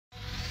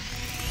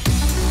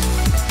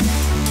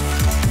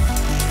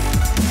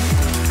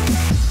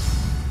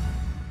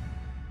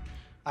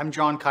I'm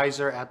John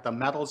Kaiser at the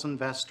Metals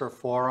Investor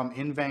Forum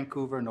in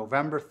Vancouver,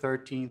 November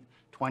 13th,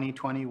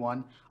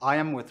 2021. I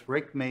am with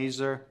Rick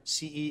Mazur,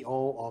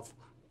 CEO of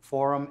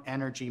Forum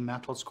Energy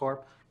Metals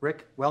Corp.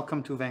 Rick,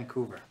 welcome to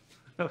Vancouver.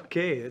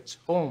 Okay, it's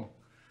home.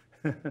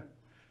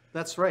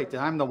 That's right.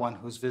 I'm the one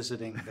who's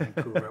visiting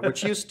Vancouver,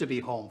 which used to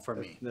be home for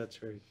me.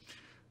 That's right.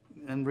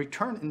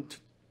 And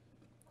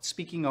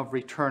speaking of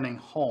returning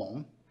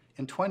home,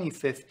 in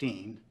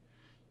 2015,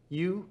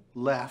 you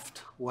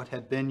left what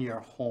had been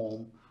your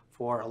home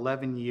for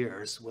 11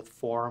 years with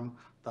Forum,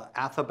 the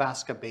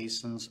Athabasca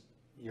Basin's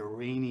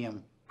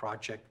uranium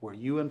project, where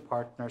you and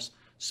partners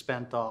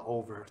spent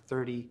over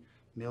 $30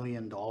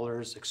 million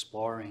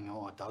exploring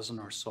a dozen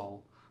or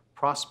so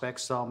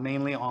prospects,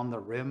 mainly on the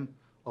rim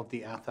of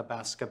the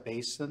Athabasca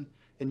Basin.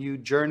 And you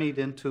journeyed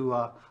into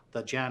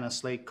the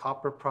Janice Lake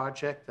Copper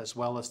Project as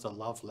well as the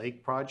Love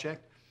Lake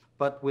Project.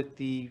 But with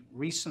the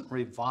recent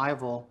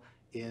revival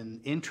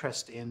in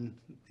interest in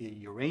the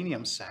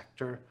uranium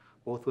sector,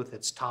 both with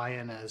its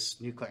tie-in as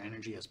nuclear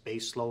energy as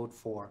baseload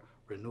for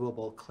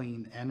renewable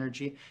clean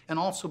energy, and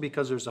also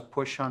because there's a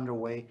push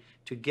underway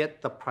to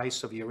get the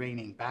price of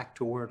uranium back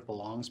to where it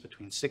belongs,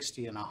 between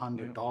 $60 and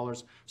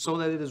 $100, so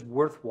that it is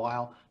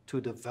worthwhile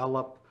to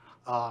develop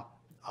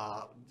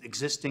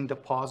existing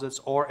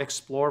deposits or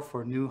explore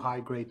for new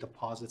high-grade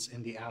deposits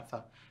in the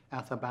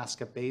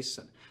Athabasca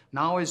Basin.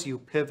 Now, as you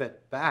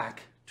pivot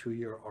back to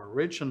your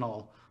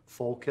original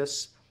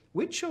focus,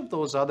 which of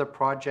those other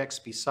projects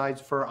besides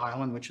Fur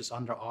Island, which is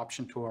under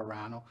option to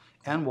Orano,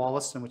 and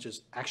Wollaston, which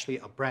is actually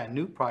a brand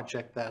new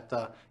project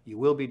that you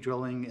will be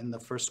drilling in the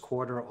first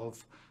quarter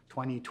of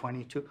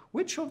 2022,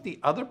 which of the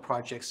other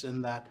projects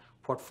in that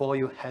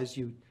portfolio has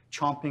you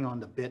chomping on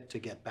the bit to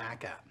get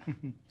back at?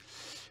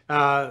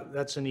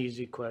 That's an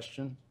easy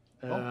question.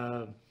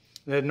 The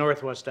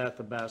Northwest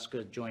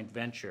Athabasca joint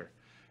venture.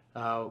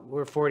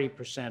 We're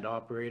 40%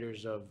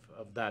 operators of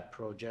that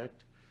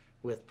project,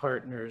 with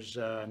partners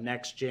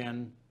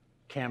NextGen,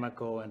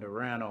 Cameco, and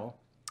Orano.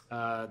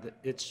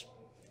 It's,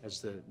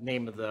 as the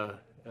name of the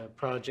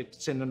project,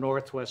 it's in the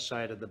northwest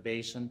side of the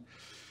basin.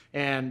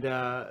 And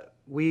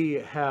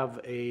we have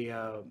a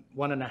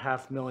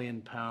 1.5 million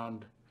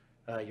pound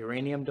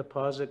uranium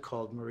deposit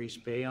called Maurice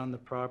Bay on the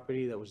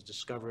property that was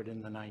discovered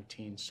in the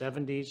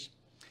 1970s.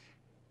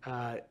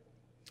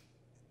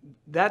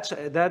 That's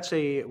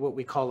what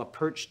we call a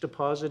perch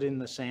deposit in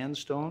the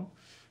sandstone.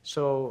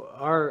 So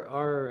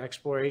our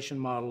exploration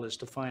model is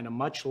to find a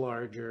much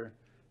larger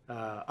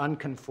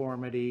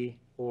unconformity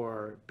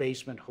or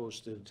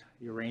basement-hosted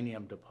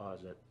uranium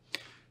deposit.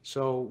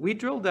 So we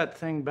drilled that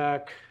thing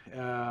back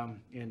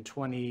in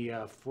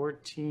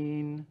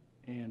 2014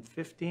 and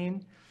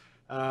 15.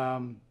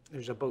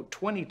 There's about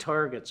 20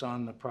 targets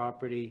on the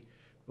property.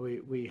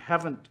 We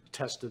haven't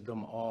tested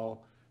them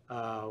all.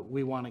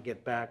 We want to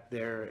get back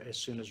there as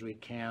soon as we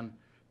can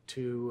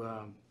to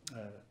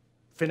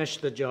finish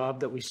the job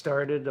that we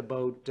started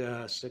about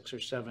 6 or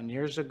 7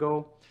 years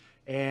ago.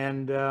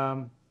 And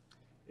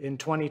in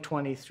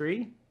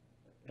 2023,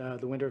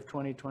 the winter of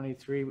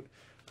 2023,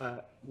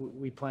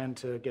 we plan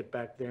to get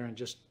back there and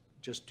just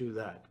do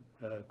that,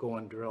 go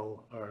and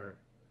drill our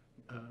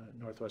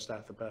Northwest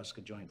Athabasca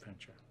joint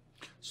venture.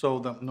 So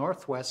the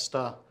Northwest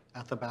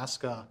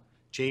Athabasca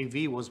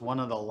JV was one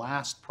of the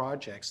last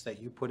projects that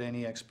you put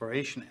any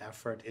exploration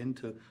effort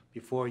into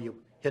before you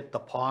hit the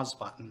pause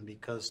button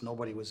because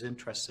nobody was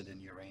interested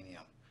in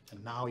uranium.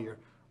 And now you're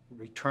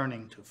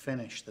returning to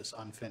finish this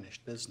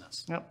unfinished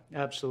business. Yep,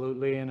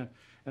 absolutely. And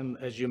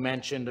as you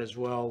mentioned as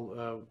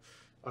well,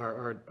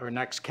 our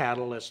next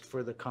catalyst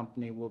for the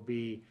company will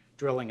be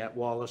drilling at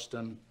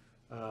Wollaston,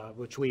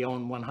 which we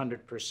own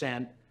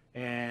 100%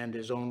 and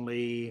is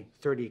only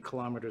 30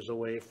 kilometers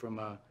away from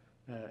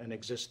an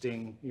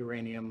existing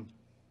uranium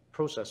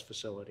process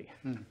facility.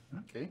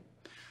 Okay.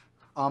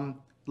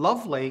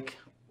 Love Lake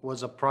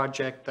was a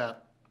project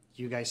that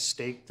you guys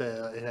staked.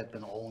 It had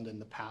been owned in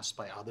the past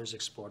by others,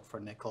 explored for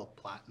nickel,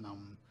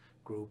 platinum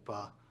group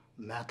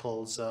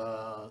metals,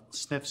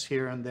 sniffs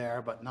here and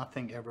there, but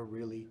nothing ever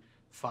really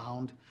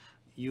found.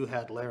 You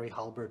had Larry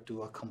Halbert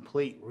do a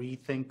complete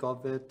rethink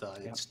of it.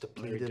 It's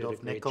depleted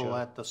of nickel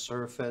at the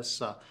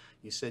surface.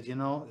 You said, you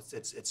know,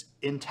 it's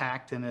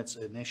intact in its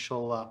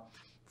initial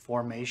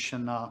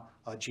formation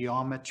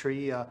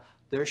geometry.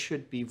 There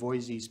should be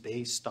Voisey's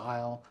Bay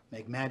style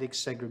magnetic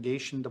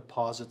segregation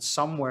deposits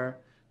somewhere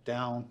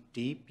down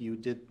deep. You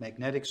did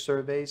magnetic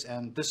surveys,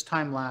 and this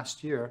time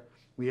last year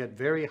we had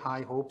very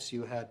high hopes.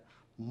 You had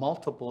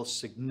multiple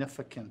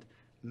significant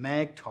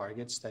mag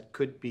targets that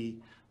could be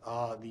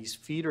these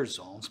feeder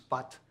zones,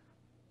 but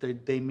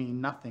they mean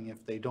nothing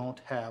if they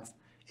don't have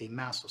a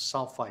massive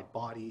sulfide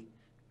body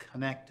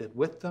connected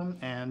with them.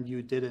 And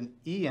you did an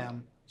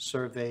EM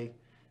survey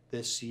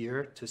this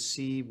year to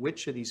see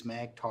which of these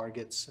mag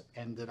targets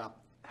ended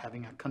up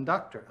having a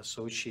conductor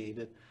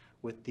associated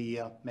with the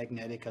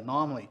magnetic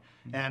anomaly.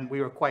 And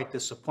we were quite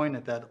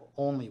disappointed that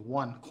only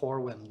one,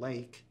 Corwin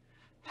Lake,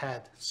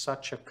 had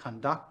such a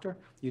conductor.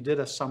 You did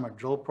a summer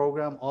drill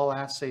program. All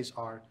assays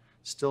are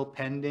still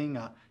pending.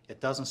 It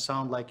doesn't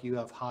sound like you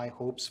have high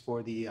hopes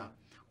for the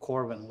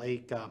Corwin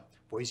Lake,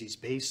 Voisey's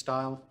Bay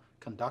style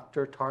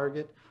conductor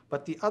target.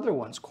 But the other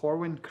ones,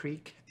 Corwin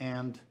Creek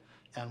and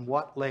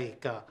Watt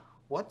Lake,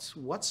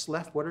 what's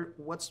left?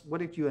 What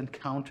did you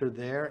encounter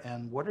there,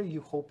 and what are you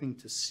hoping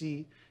to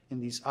see in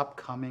these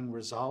upcoming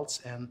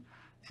results, and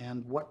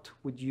what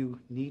would you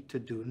need to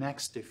do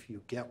next if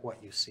you get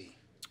what you see?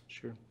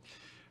 Sure.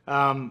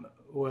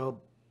 Well,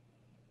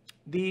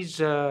 these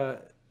the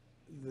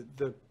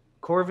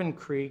Corwin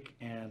Creek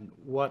and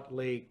Watt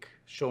Lake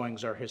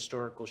showings are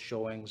historical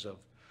showings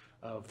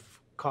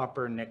of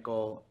copper,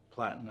 nickel,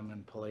 platinum,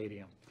 and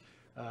palladium.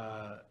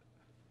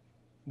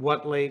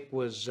 Watt Lake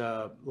was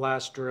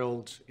last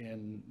drilled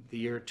in the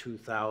year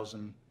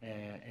 2000,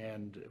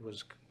 and it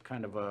was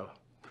kind of a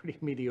pretty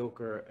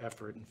mediocre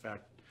effort. In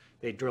fact,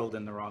 they drilled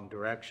in the wrong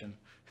direction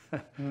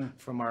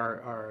from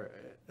our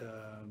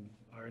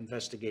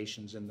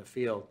investigations in the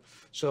field.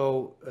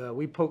 So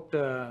we poked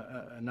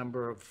a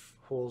number of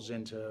holes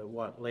into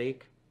Watt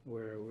Lake,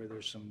 where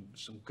there's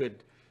some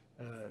good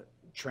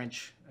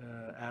trench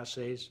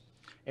assays.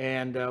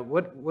 And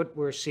what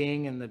we're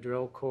seeing in the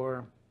drill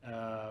core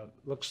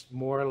looks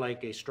more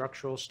like a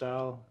structural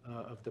style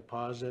of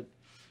deposit,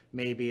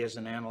 maybe as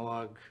an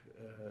analog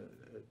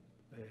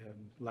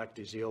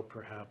lactazile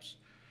perhaps.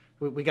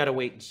 We got to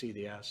wait and see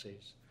the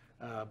assays.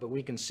 But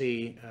we can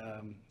see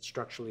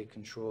structurally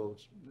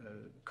controlled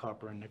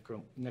copper and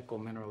nickel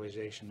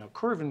mineralization. Now,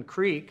 Corwin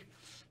Creek,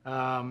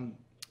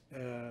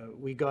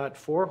 we got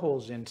 4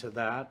 holes into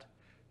that.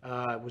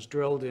 It was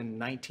drilled in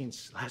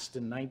last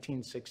in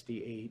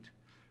 1968.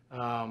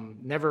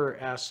 Never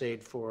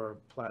assayed for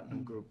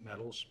platinum group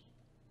metals.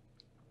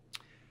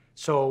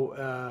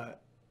 So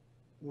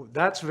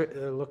that's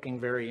looking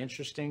very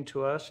interesting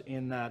to us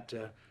in that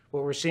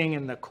what we're seeing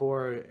in the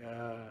core,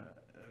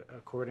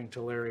 according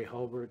to Larry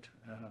Hulbert,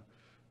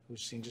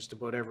 who's seen just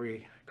about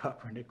every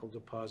copper nickel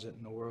deposit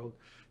in the world,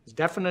 is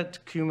definite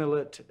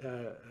cumulate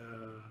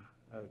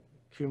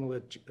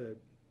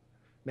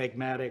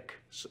magmatic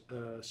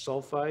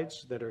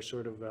sulfides that are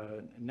sort of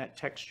net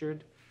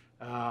textured.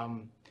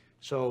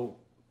 So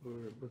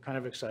we're kind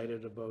of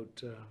excited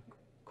about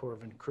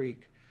Corwin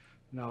Creek.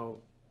 Now,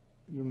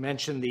 you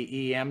mentioned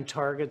the EM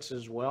targets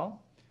as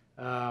well.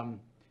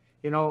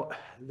 You know,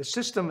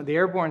 the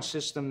airborne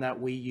system that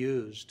we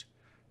used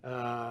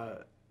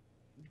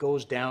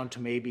goes down to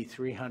maybe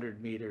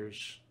 300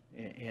 meters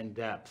in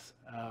depth,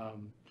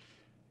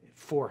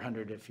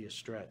 400 if you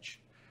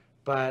stretch.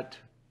 But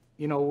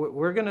you know,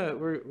 we're gonna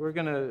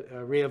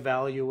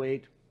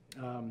reevaluate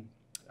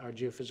our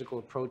geophysical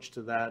approach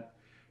to that,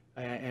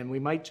 and we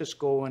might just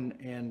go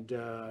and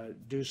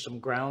do some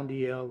ground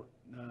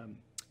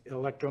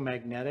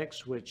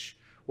electromagnetics, which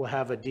will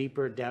have a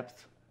deeper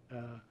depth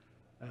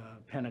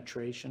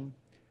penetration,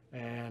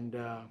 and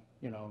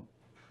you know,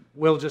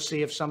 we'll just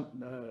see if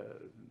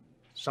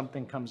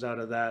something comes out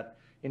of that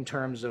in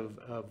terms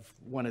of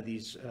one of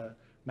these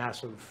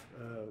massive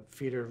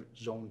feeder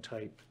zone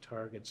type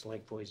targets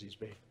like Voisey's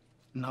Bay.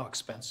 And how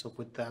expensive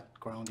would that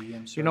ground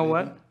EM survey You know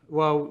what? be?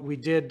 Well, we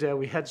did.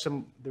 We had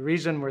some. The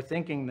reason we're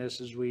thinking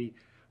this is we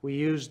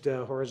used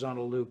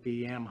horizontal loop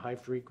EM, high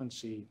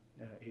frequency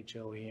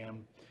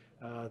HLEM,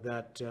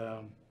 that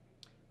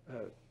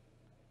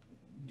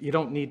you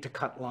don't need to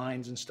cut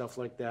lines and stuff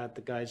like that.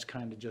 The guys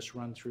kind of just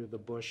run through the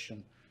bush,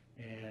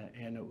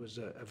 and it was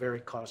a very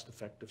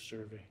cost-effective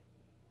survey.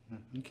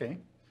 Okay,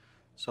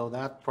 so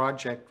that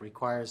project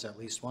requires at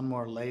least one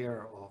more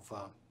layer of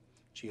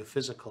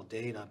geophysical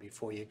data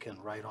before you can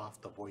write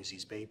off the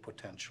Voisey's Bay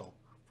potential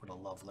for the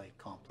Love Lake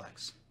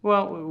complex.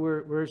 Well,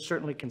 we're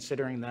certainly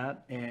considering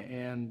that,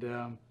 and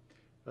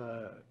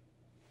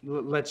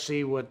let's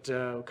see what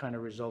kind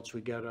of results we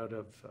get out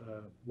of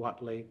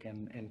Watt Lake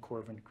and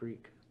Corwin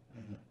Creek.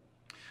 Mm-hmm.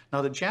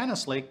 Now, the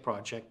Janice Lake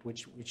project,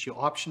 which you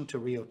optioned to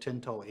Rio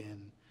Tinto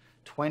in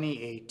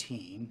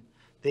 2018,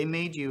 they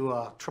made you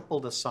triple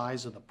the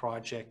size of the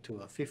project to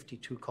a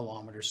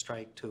 52-kilometer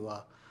strike to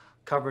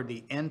cover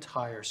the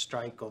entire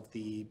strike of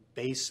the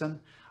basin.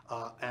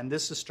 And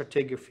this is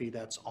stratigraphy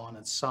that's on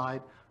its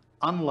side.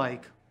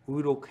 Unlike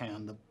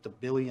Udokan, the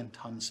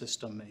billion-ton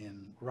system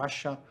in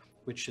Russia,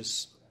 which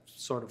is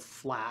sort of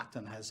flat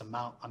and has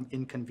an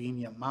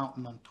inconvenient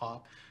mountain on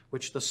top,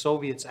 which the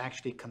Soviets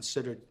actually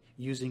considered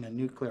using a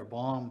nuclear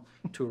bomb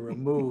to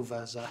remove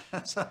as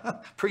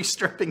a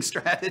pre-stripping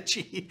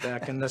strategy.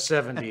 Back in the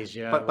 70s,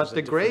 yeah. But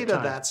the grade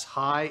of that's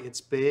high, it's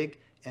big,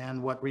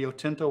 and what Rio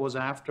Tinto was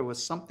after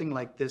was something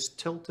like this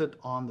tilted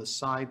on the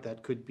side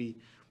that could be,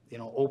 you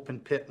know, open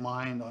pit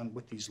mined on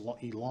with these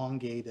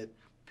elongated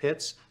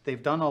pits.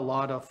 They've done a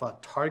lot of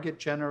target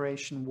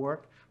generation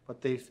work,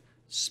 but they've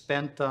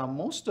spent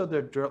most of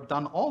their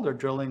done all their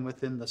drilling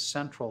within the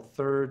central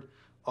third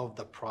of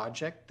the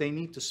project. They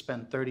need to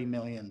spend $30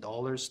 million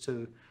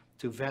to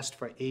vest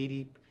for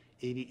 80%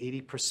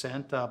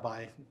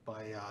 by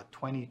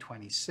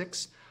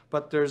 2026.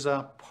 But there's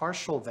a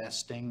partial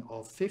vesting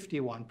of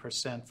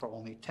 51% for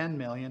only 10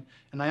 million.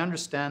 And I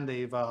understand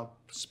they've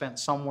spent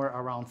somewhere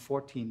around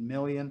 14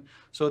 million.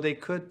 So they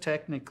could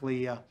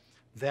technically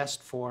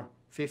vest for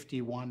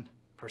 51%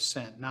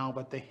 now,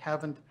 but they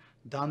haven't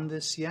done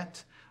this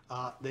yet.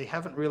 They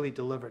haven't really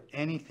delivered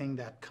anything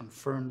that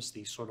confirms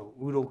the sort of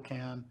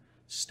Udokan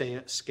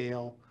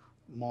scale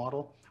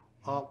model.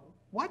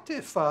 What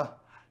if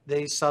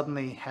they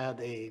suddenly had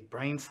a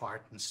brain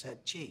fart and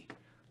said, gee,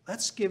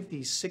 let's give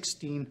these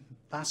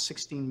last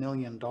 $16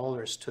 million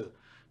to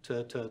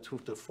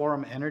the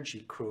Forum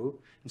Energy crew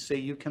and say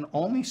you can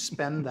only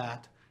spend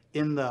that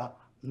in the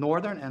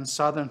northern and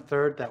southern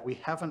third that we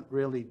haven't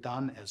really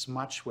done as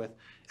much with,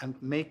 and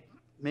make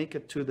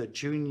it to the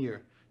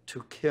junior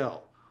to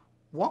kill.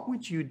 What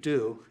would you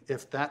do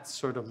if that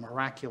sort of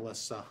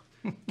miraculous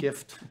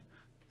gift,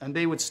 and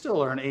they would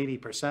still earn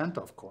 80%,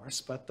 of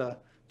course, but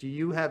do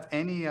you have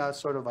any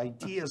sort of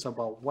ideas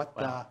about what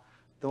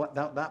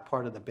that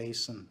part of the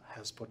basin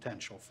has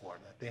potential for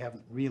that they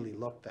haven't really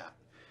looked at?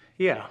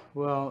 Yeah,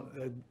 well,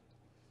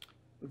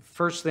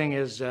 first thing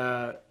is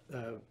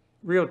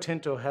Rio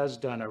Tinto has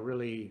done a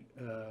really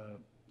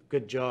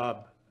good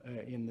job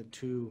in the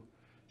 2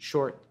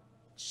 short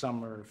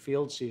summer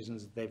field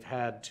seasons that they've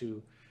had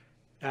to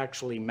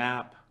actually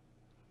map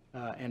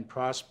and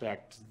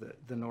prospect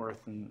the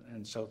north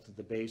and south of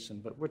the basin.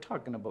 But we're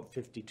talking about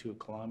 52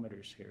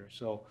 kilometers here.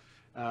 So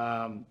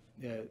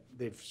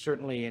they've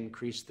certainly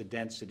increased the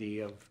density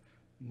of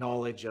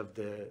knowledge of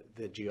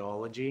the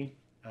geology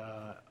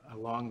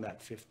along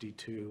that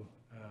 52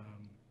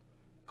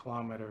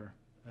 kilometer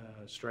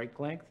strike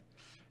length.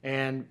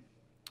 And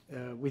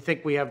we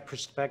think we have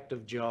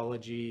prospective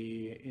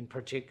geology, in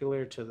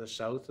particular to the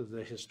south of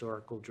the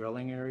historical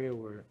drilling area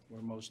where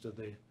most of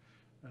the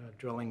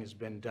drilling has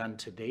been done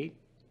to date.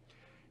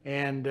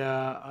 And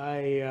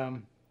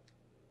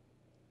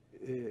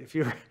if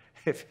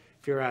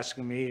you're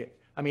asking me,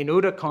 I mean,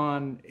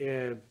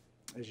 Udokan,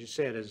 as you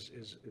said, is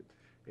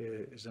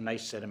a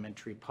nice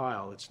sedimentary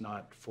pile. It's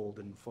not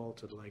folded and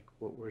faulted like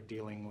what we're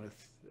dealing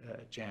with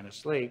at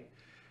Janice Lake.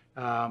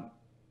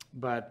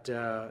 But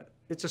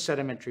it's a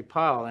sedimentary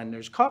pile, and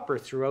there's copper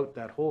throughout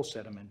that whole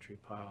sedimentary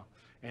pile.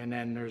 And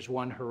then there's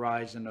one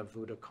horizon of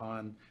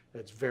Udokan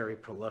that's very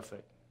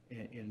prolific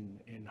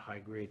in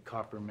high-grade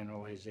copper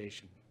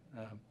mineralization.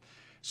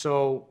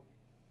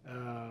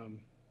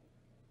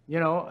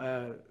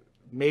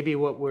 Maybe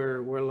what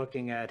we're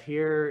looking at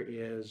here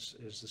is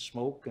the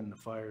smoke, and the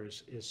fire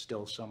is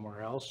still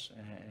somewhere else.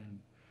 And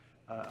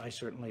I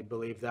certainly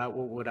believe that.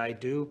 What would I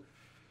do?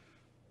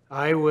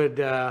 I would,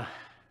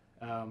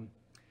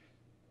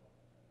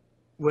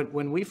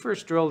 when we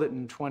first drilled it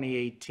in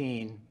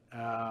 2018,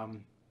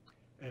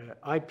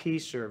 IP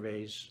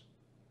surveys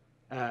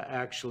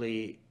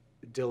actually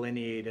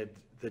delineated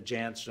the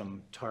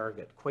Jansem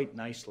target quite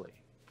nicely.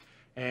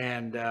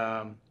 And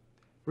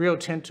Rio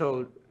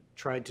Tinto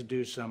tried to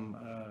do some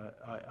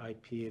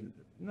IP,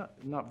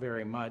 not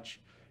very much,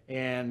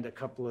 and a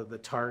couple of the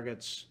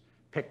targets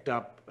picked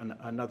up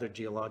another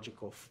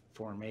geological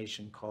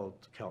formation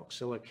called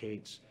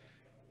calc-silicates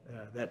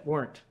that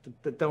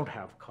don't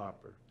have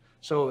copper.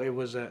 So it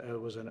was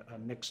a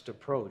mixed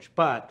approach,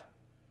 but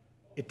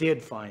it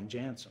did find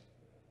Jansem.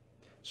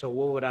 So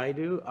what would I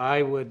do?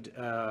 I would,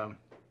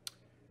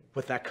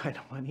 with that kind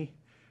of money,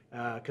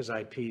 because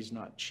IP is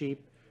not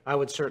cheap, I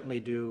would certainly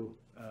do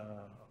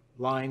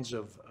lines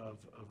of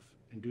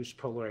induced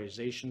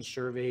polarization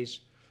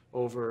surveys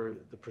over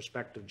the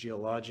prospective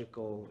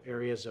geological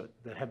areas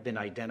that have been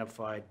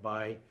identified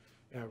by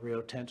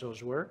Rio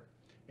Tinto's work,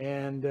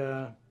 and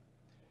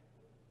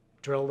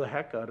drill the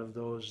heck out of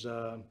those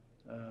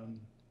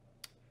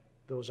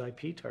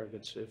IP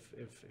targets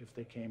if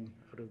they came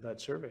out of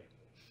that survey.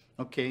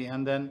 Okay,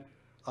 and then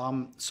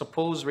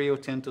suppose Rio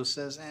Tinto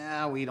says,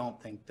 we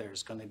don't think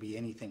there's going to be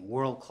anything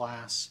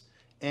world-class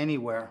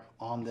anywhere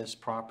on this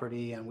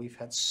property, and we've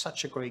had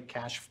such a great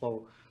cash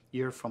flow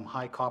year from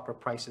high copper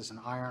prices and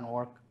iron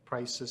ore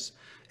prices,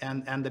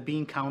 and the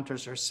bean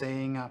counters are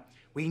saying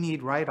we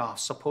need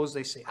write-offs. Suppose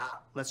they say,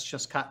 let's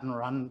just cut and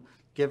run,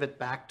 give it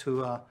back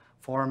to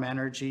Forum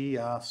Energy,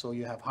 so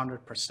you have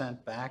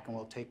 100% back, and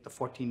we'll take the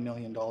 $14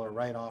 million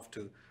write-off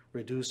to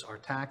reduce our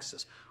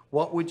taxes.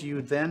 What would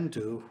you then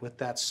do with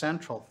that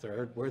central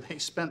third where they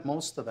spent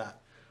most of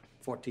that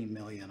 $14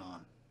 million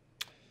on?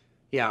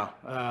 Yeah,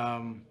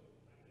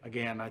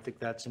 again, I think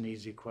that's an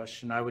easy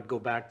question. I would go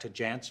back to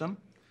Jansem,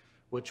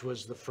 which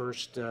was the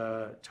first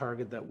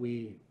target that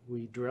we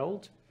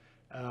drilled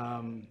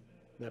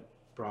that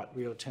brought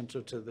Rio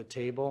Tinto to the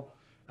table.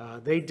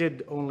 They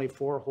did only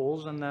 4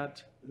 holes in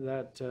that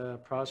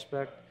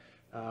prospect.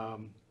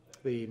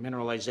 The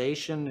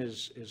mineralization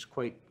is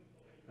quite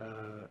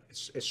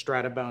it's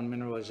stratabound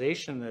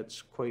mineralization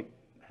that's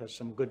has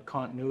some good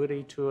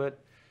continuity to it.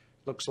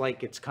 Looks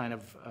like it's kind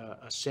of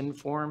a sin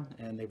form,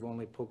 and they've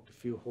only poked a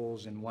few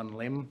holes in one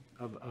limb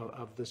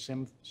of the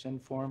sin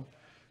form.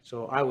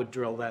 So I would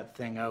drill that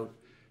thing out,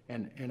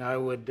 and I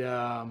would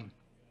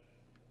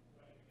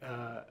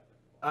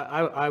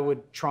I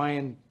would try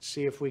and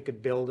see if we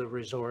could build a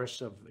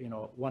resource of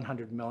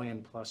 100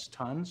 million plus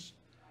tons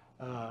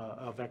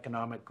of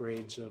economic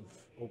grades of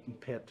open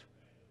pit.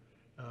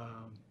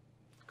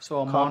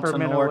 So a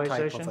Montanore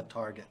type of a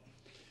target.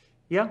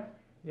 Yeah.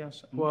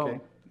 Yes. Well,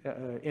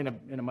 in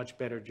a much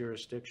better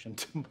jurisdiction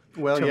to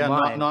Well, to yeah,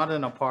 mine. not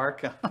in a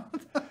park.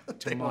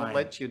 They won't mine.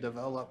 let you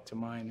develop. To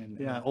mine and.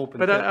 Yeah, open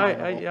But pit I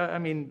mineable. I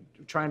mean,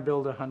 try and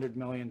build a 100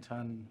 million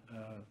ton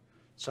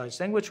size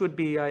thing, which would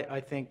be,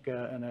 I think,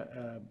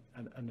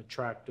 an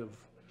attractive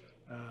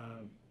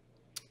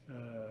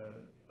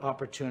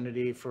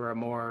opportunity for a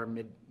more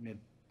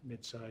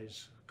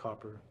mid-size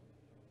copper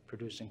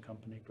producing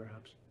company,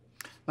 perhaps.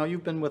 Now,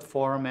 you've been with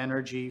Forum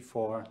Energy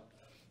for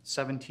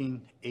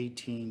 17,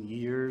 18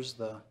 years.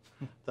 The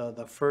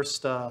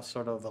first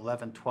sort of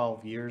 11,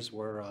 12 years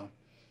were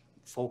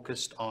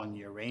focused on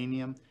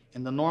uranium.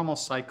 In the normal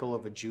cycle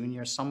of a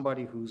junior,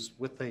 somebody who's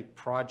with a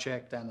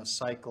project and a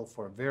cycle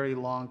for a very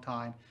long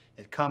time,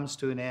 it comes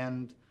to an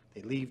end,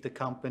 they leave the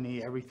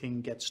company,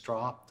 everything gets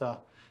dropped,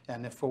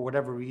 and if for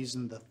whatever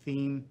reason the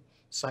theme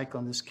cycle,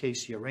 in this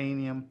case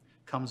uranium,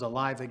 comes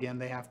alive again,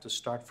 they have to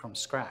start from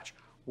scratch.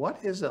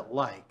 What is it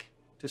like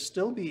to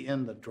still be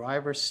in the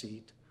driver's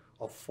seat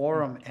of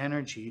Forum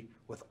Energy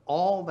with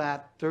all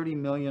that $30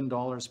 million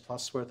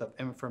plus worth of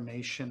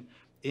information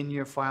in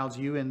your files?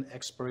 You and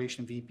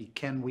Exploration VP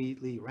Ken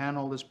Wheatley ran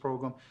all this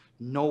program,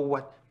 know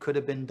what could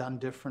have been done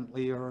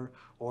differently or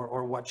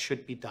what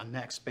should be done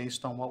next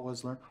based on what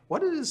was learned.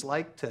 What it is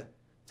like to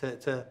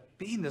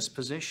be in this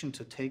position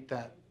to take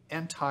that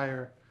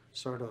entire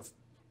sort of,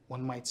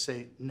 one might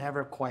say,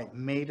 never quite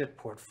made it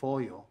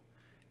portfolio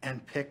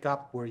and pick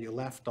up where you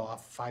left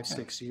off 5,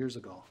 6 years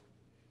ago.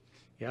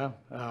 Yeah,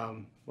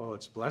 well,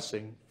 it's a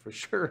blessing for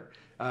sure.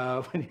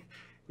 I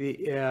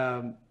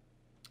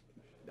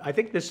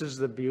think this is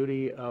the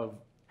beauty of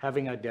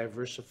having a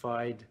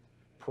diversified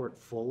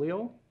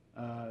portfolio.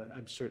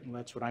 I'm certain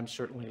that's what I'm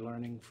certainly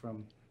learning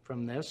from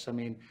this. I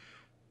mean,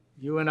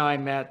 you and I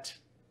met,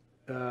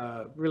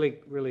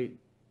 really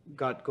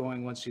got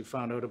going once you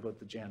found out about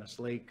the Janice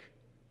Lake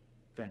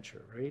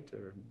venture, right?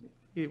 Or,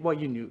 well,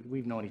 you knew,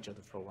 we've known each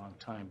other for a long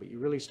time, but you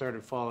really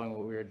started following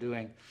what we were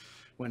doing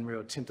when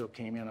Rio Tinto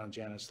came in on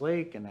Janice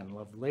Lake and then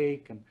Love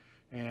Lake.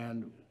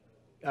 And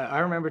I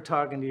remember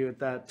talking to you at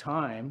that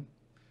time,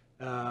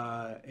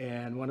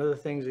 and one of the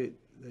things that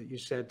you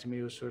said to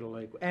me was sort of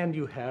like, and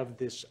you have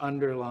this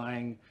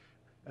underlying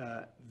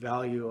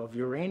value of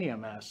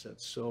uranium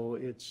assets, so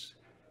it's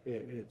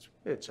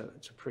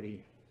a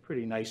pretty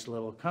nice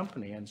little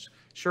company. And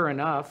sure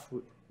enough,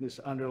 this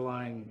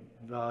underlying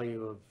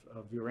value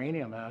of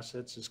uranium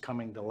assets is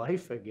coming to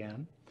life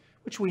again,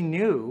 which we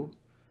knew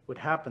would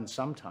happen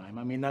sometime.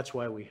 I mean, that's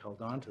why we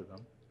held on to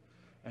them.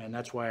 And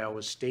that's why I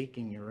was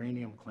staking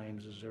uranium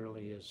claims as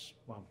early as,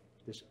 well,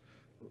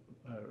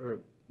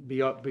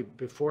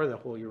 before the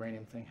whole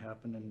uranium thing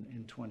happened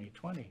in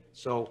 2020.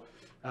 So,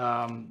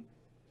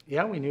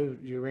 yeah, we knew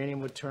uranium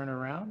would turn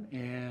around,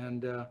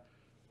 and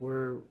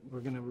we're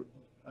going to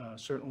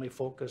certainly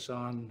focus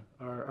on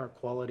our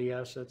quality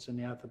assets in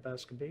the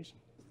Athabasca Basin.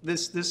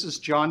 This is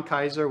John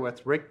Kaiser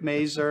with Rick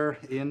Mazur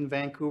in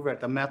Vancouver at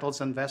the Metals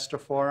Investor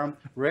Forum.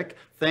 Rick,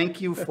 thank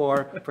you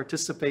for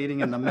participating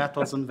in the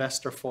Metals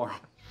Investor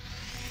Forum.